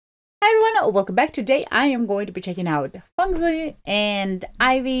Hi everyone, welcome back. Today I am going to be checking out 𝐂𝐲𝐧𝐠 and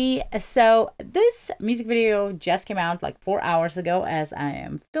𝐼𝐼. So this music video just came out like 4 hours ago as I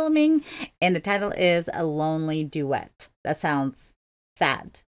am filming, and the title is A Lonely Duet. That sounds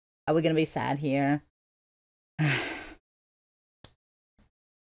sad. Are we gonna be sad here?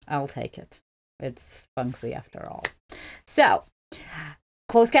 I'll take it. It's 𝐂𝐲𝐧𝐠 after all. So,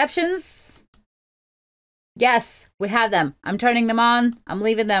 closed captions. Yes, we have them. I'm turning them on. I'm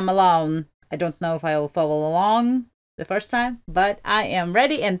leaving them alone. I don't know if I will follow along the first time, but I am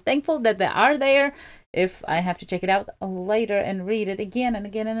ready and thankful that they are there if I have to check it out later and read it again and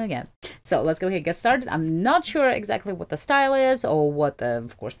again and again. So let's go ahead and get started. I'm not sure exactly what the style is or what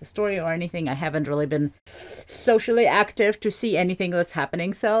of course, the story or anything. I haven't really been socially active to see anything that's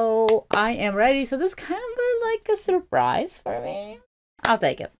happening, so I am ready. So this is kind of like a surprise for me. I'll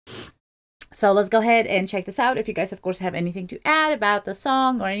take it. So let's go ahead and check this out. If you guys, of course, have anything to add about the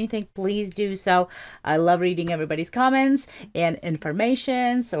song or anything, please do so. I love reading everybody's comments and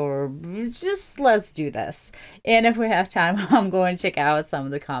informations, or just let's do this. And if we have time, I'm going to check out some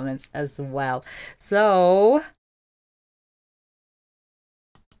of the comments as well. So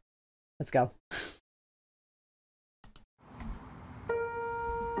let's go.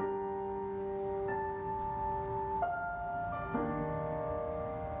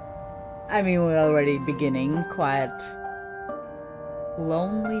 I mean, we're already beginning quite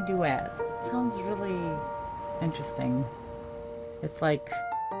lonely duet. It sounds really interesting. It's like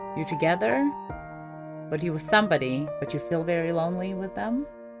you're together, but you're with somebody, but you feel very lonely with them.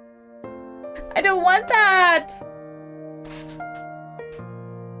 I don't want that!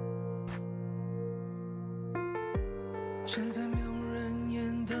 So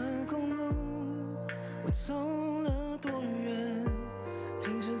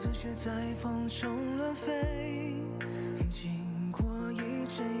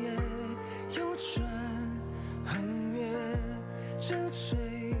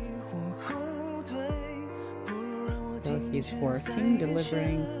he's working,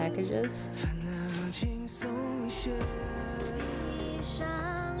 delivering packages.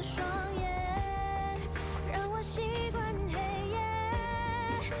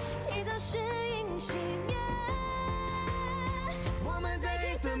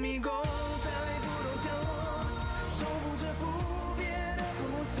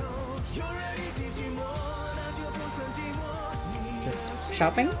 Just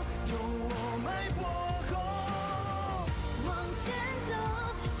shopping?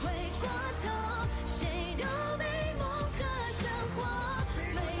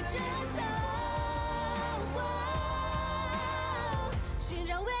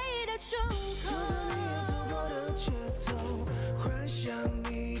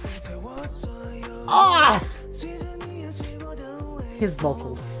 Ah! His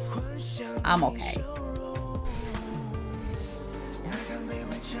vocals. I'm okay.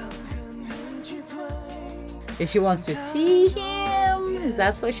 If she wants to see him, is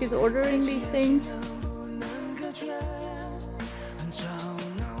that why she's ordering these things?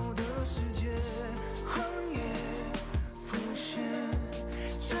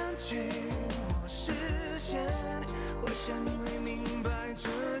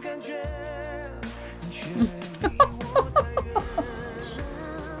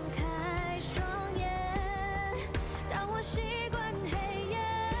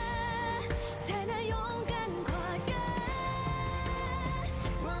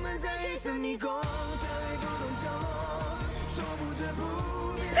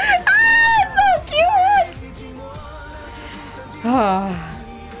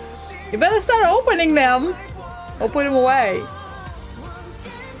 You better start opening them or put them away.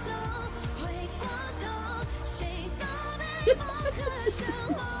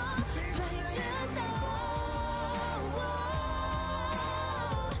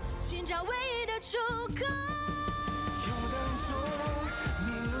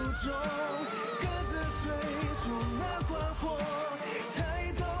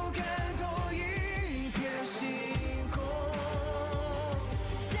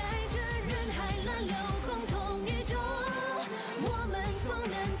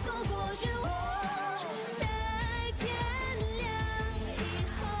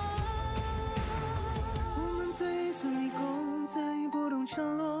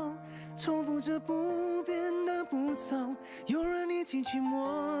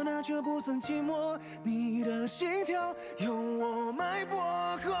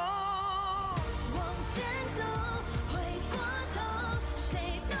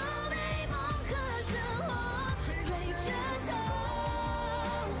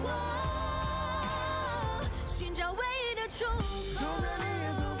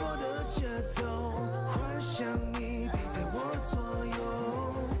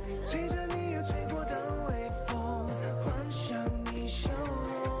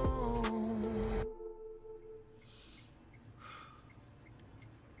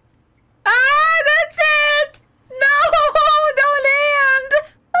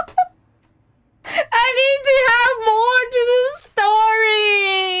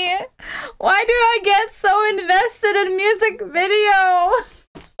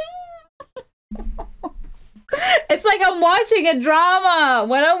 It's like I'm watching a drama.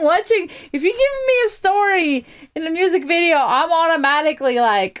 When I'm watching, if you give me a story in a music video, I'm automatically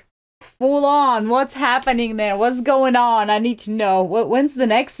like, full on. What's happening there? What's going on? I need to know. When's the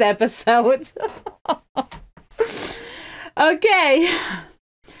next episode? Okay.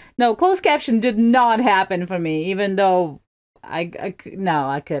 No, closed caption did not happen for me, even though no,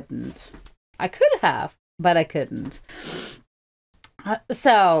 I couldn't. I could have, but I couldn't.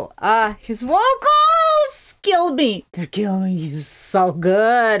 So, his vocals killed me. They're killing me. He's so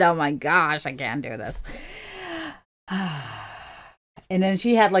good. Oh my gosh, I can't do this. And then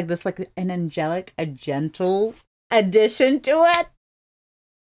she had like this, like an angelic, a gentle addition to it.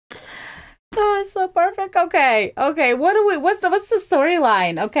 Oh, it's so perfect. Okay. What's the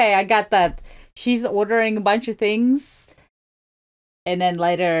storyline? Okay, I got that. She's ordering a bunch of things. And then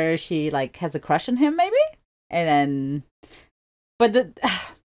later she like has a crush on him, maybe? And then,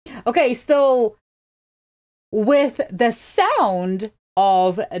 okay, so with the sound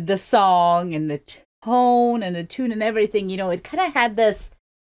of the song and the tone and the tune and everything, you know, it kind of had this,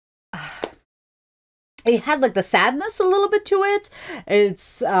 it had like the sadness a little bit to it.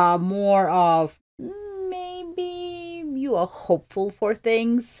 It's more of maybe you are hopeful for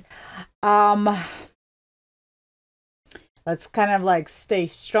things. Let's kind of like stay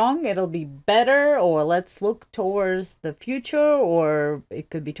strong, it'll be better, or let's look towards the future, or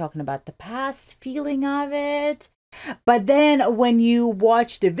it could be talking about the past feeling of it. But then when you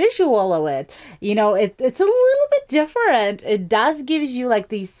watch the visual of it, you know, it's a little bit different. It does gives you like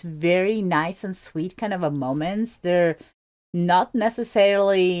these very nice and sweet kind of a moments. They're not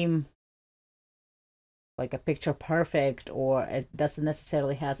necessarily like a picture perfect, or it doesn't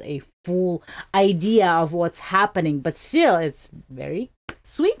necessarily has a full idea of what's happening, but still it's very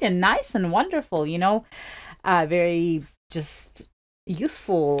sweet and nice and wonderful, you know, very just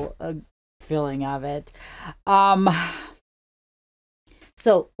useful feeling of it.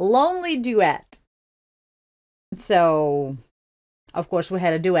 So lonely duet. So of course we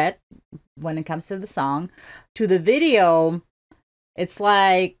had a duet when it comes to the song. To the video, it's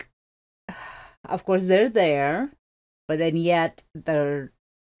like, of course they're there, but then yet they're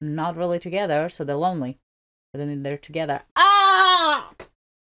not really together, so they're lonely. But then they're together. I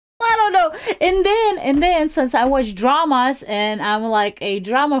don't know. And then since I watch dramas and I'm like a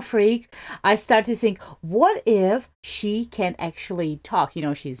drama freak, I start to think, what if she can't actually talk? You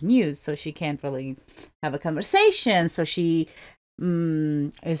know, she's mute, so she can't really have a conversation. So she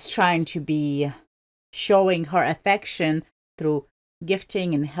is trying to be showing her affection through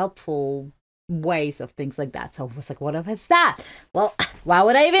gifting and helpful ways of things like that. So I was like, what if it's that? Well, why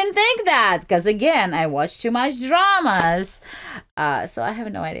would I even think that? Because again, I watch too much dramas, so I have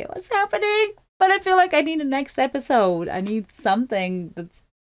no idea what's happening, but I feel like I need a next episode. I need something that's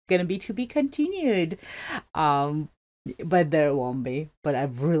gonna be to be continued, but there won't be. But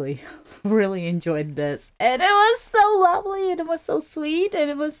I've really enjoyed this, and it was so lovely, and it was so sweet,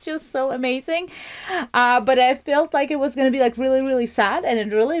 and it was just so amazing. But I felt like it was gonna be like really sad, and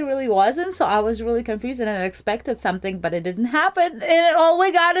it really wasn't. So I was really confused, and I expected something, but it didn't happen, and all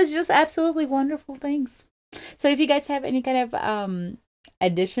we got is just absolutely wonderful things. So if you guys have any kind of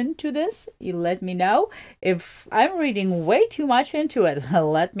addition to this, you let me know. If I'm reading way too much into it,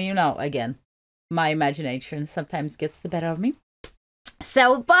 let me know. Again, my imagination sometimes gets the better of me.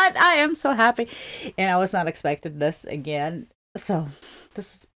 So, but I am so happy, and I was not expecting this again. So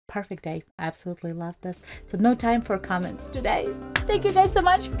this is a perfect day. I absolutely love this. So no time for comments today. Thank you guys so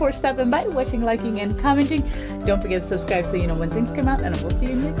much for stopping by, watching, liking, and commenting. Don't forget to subscribe so you know when things come out, and I will see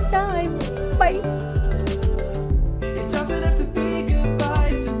you next time. Bye.